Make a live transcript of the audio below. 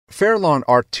Fairlawn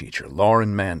art teacher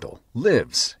Lauren Mandel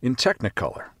lives in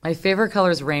Technicolor. My favorite color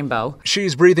is rainbow.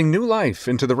 She's breathing new life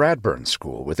into the Radburn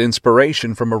School with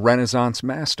inspiration from a Renaissance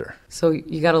master. So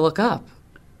you got to look up,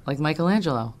 like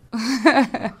Michelangelo.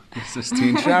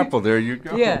 Sistine Chapel, there you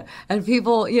go. Yeah, and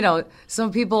people,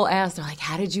 some people ask, they're like,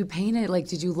 how did you paint it? Like,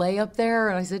 did you lay up there?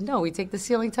 And I said, no, we take the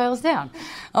ceiling tiles down.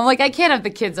 I'm like, I can't have the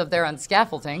kids up there on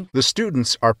scaffolding. The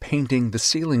students are painting the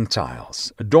ceiling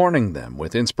tiles, adorning them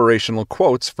with inspirational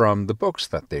quotes from the books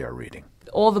that they are reading.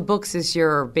 All the books this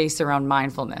year are based around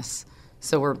mindfulness.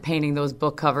 So we're painting those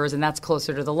book covers, and that's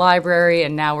closer to the library,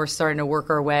 and now we're starting to work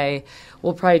our way.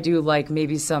 We'll probably do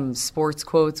maybe some sports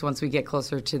quotes once we get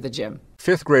closer to the gym.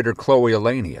 Fifth grader Chloe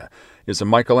Elania is a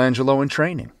Michelangelo in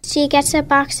training. She gets a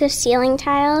box of ceiling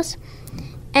tiles,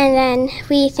 and then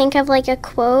we think of a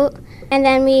quote, and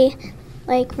then we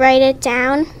write it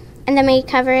down, and then we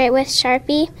cover it with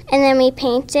Sharpie, and then we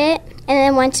paint it, and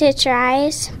then once it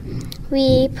dries,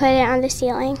 we put it on the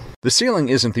ceiling. The ceiling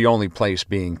isn't the only place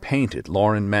being painted.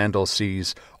 Lauren Mandel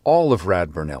sees all of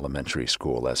Radburn Elementary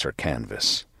School as her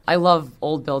canvas. I love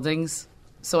old buildings.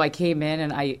 So I came in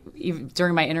and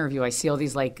during my interview, I see all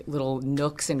these little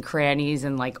nooks and crannies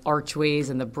and archways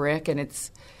and the brick. And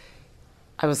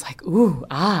I was like, ooh,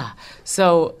 ah.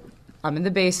 So I'm in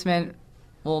the basement,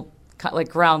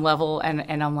 ground level.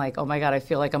 And I'm like, oh my God, I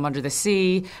feel like I'm under the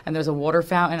sea. And there's a water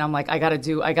fountain. I'm like, I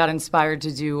got inspired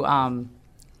to do,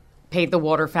 paint the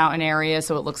water fountain area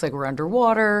so it looks like we're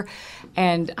underwater.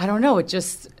 And I don't know, it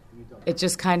just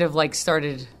kind of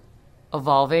started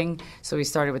evolving. So we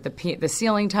started with the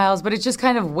ceiling tiles, but it just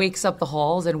kind of wakes up the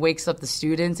halls and wakes up the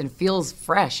students and feels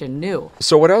fresh and new.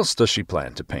 So what else does she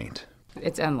plan to paint?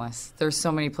 It's endless. There's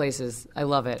so many places. I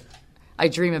love it. I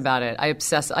dream about it. I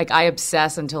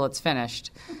obsess until it's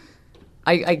finished.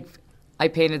 I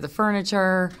painted the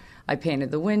furniture. I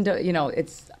painted the window.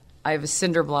 I have a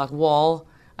cinder block wall.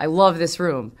 I love this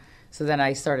room. So then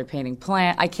I started painting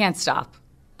plant. I can't stop.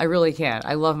 I really can't.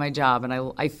 I love my job,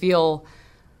 and I feel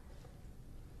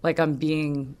like I'm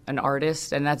being an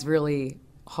artist, and that's really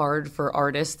hard for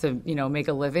artists to, make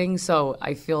a living. So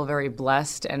I feel very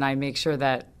blessed, and I make sure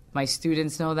that my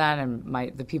students know that, and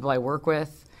the people I work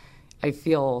with. I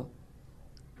feel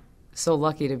so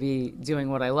lucky to be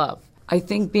doing what I love. I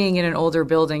think being in an older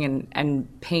building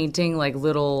and painting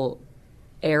little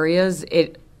areas,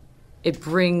 it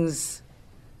brings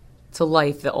to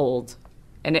life the old,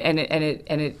 and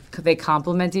they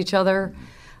complement each other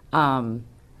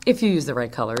if you use the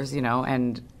right colors,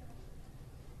 and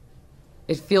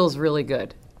it feels really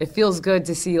good. It feels good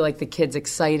to see the kids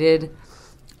excited.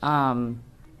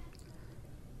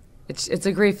 It's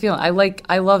a great feeling.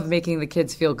 I love making the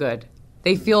kids feel good.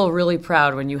 They feel really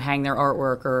proud when you hang their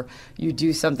artwork or you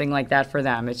do something like that for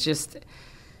them. It's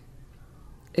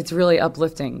really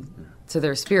uplifting to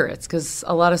their spirits, because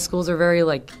a lot of schools are very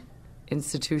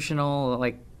institutional,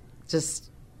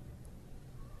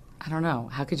 I don't know.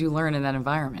 How could you learn in that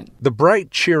environment? The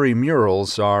bright, cheery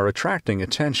murals are attracting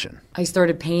attention. I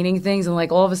started painting things, and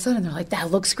all of a sudden they're like,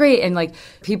 that looks great. And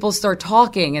people start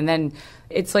talking, and then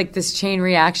it's this chain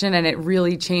reaction, and it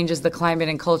really changes the climate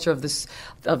and culture of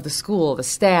the school, the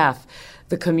staff,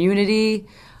 the community.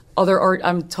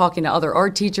 I'm talking to other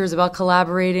art teachers about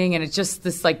collaborating, and it's just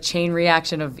this chain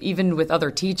reaction of even with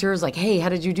other teachers, hey, how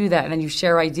did you do that? And then you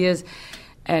share ideas,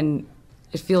 and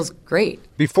it feels great.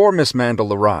 Before Miss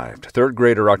Mandel arrived, third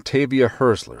grader Octavia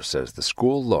Hersler says the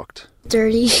school looked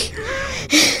dirty.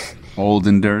 Old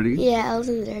and dirty? Yeah, old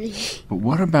and dirty. But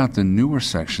what about the newer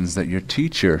sections that your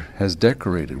teacher has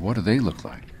decorated? What do they look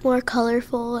like? More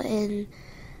colorful, and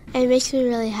it makes me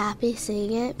really happy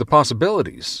seeing it. The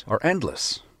possibilities are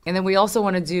endless. And then we also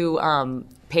want to do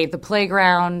paint the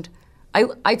playground.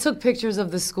 I took pictures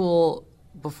of the school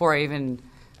before I even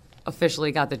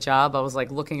officially got the job. I was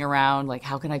looking around,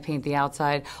 how can I paint the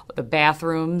outside? The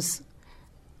bathrooms.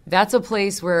 That's a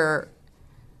place where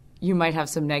you might have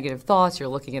some negative thoughts. You're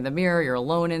looking in the mirror, you're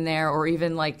alone in there, or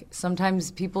even sometimes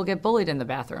people get bullied in the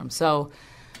bathroom. So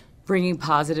bringing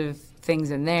positive things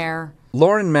in there.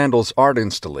 Lauren Mandel's art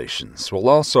installations will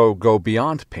also go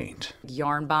beyond paint.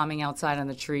 Yarn bombing outside on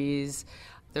the trees.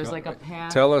 There's a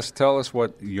pan. Tell us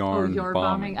what yarn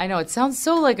bombing. I know it sounds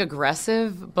so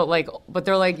aggressive, but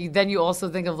they're then you also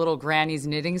think of little grannies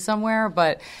knitting somewhere,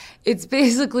 but it's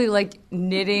basically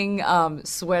knitting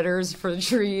sweaters for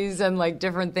trees and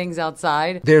different things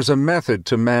outside. There's a method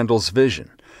to Mandel's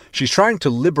vision. She's trying to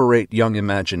liberate young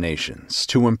imaginations,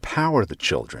 to empower the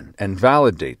children and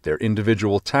validate their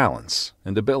individual talents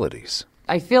and abilities.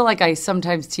 I feel like I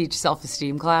sometimes teach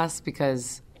self-esteem class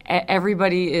because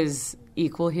everybody is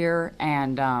equal here,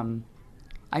 and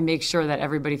I make sure that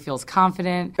everybody feels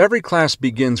confident. Every class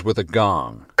begins with a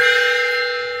gong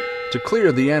to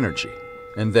clear the energy,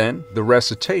 and then the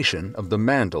recitation of the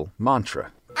Mandel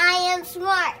mantra. I am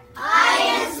smart. I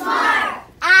am smart.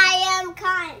 I am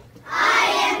kind.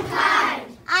 I am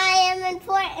kind. I am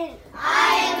important.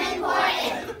 I am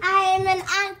important. I am an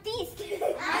artist.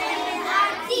 I am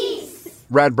an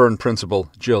artist. Radburn Principal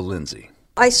Jill Lindsay.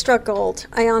 I struck gold.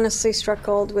 I honestly struck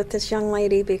gold with this young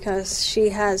lady because she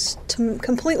has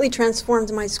completely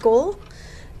transformed my school,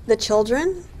 the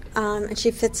children, and she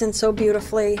fits in so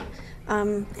beautifully.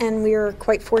 And we are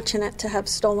quite fortunate to have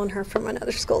stolen her from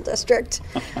another school district.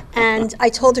 And I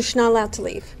told her she's not allowed to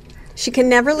leave. She can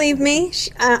never leave me,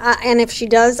 and if she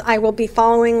does, I will be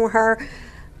following her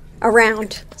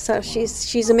around. So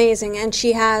she's amazing, and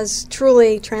she has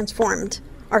truly transformed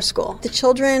our school. The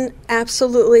children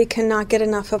absolutely cannot get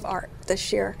enough of art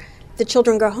this year. The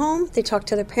children go home, they talk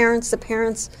to their parents. The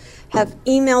parents have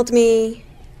emailed me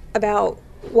about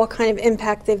what kind of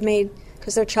impact they've made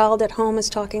because their child at home is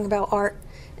talking about art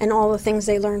and all the things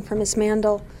they learned from Miss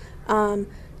Mandel.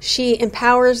 She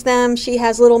empowers them. She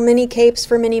has little mini capes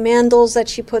for mini Mandels that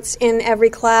she puts in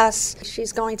every class.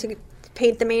 She's going to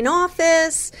paint the main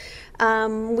office.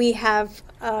 We have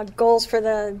goals for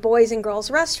the boys and girls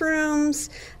restrooms,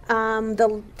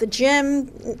 the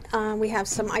gym. We have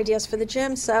some ideas for the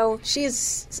gym. So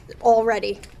she's all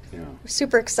ready. Yeah. We're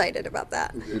super excited about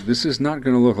that. This is not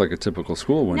going to look like a typical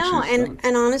school when she's done.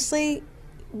 And honestly,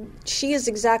 she is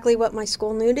exactly what my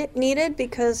school needed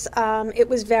because it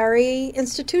was very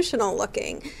institutional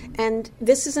looking. And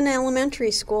this is an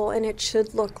elementary school, and it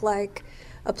should look like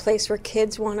a place where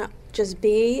kids want to just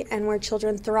be and where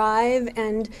children thrive,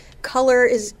 and color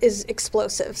is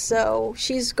explosive. So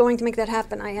she's going to make that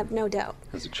happen, I have no doubt.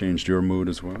 Has it changed your mood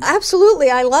as well? Absolutely.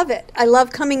 I love it. I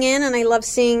love coming in, and I love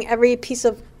seeing every piece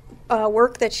of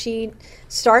work that she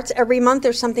starts. Every month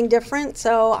there's something different,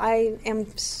 so I am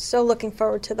so looking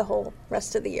forward to the whole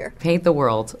rest of the year. Paint the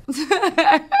world.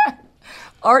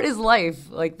 Art is life.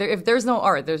 Like, if there's no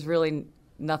art, there's really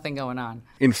nothing going on.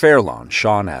 In Fair Lawn,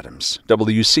 Sean Adams,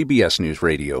 WCBS News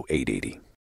Radio 880.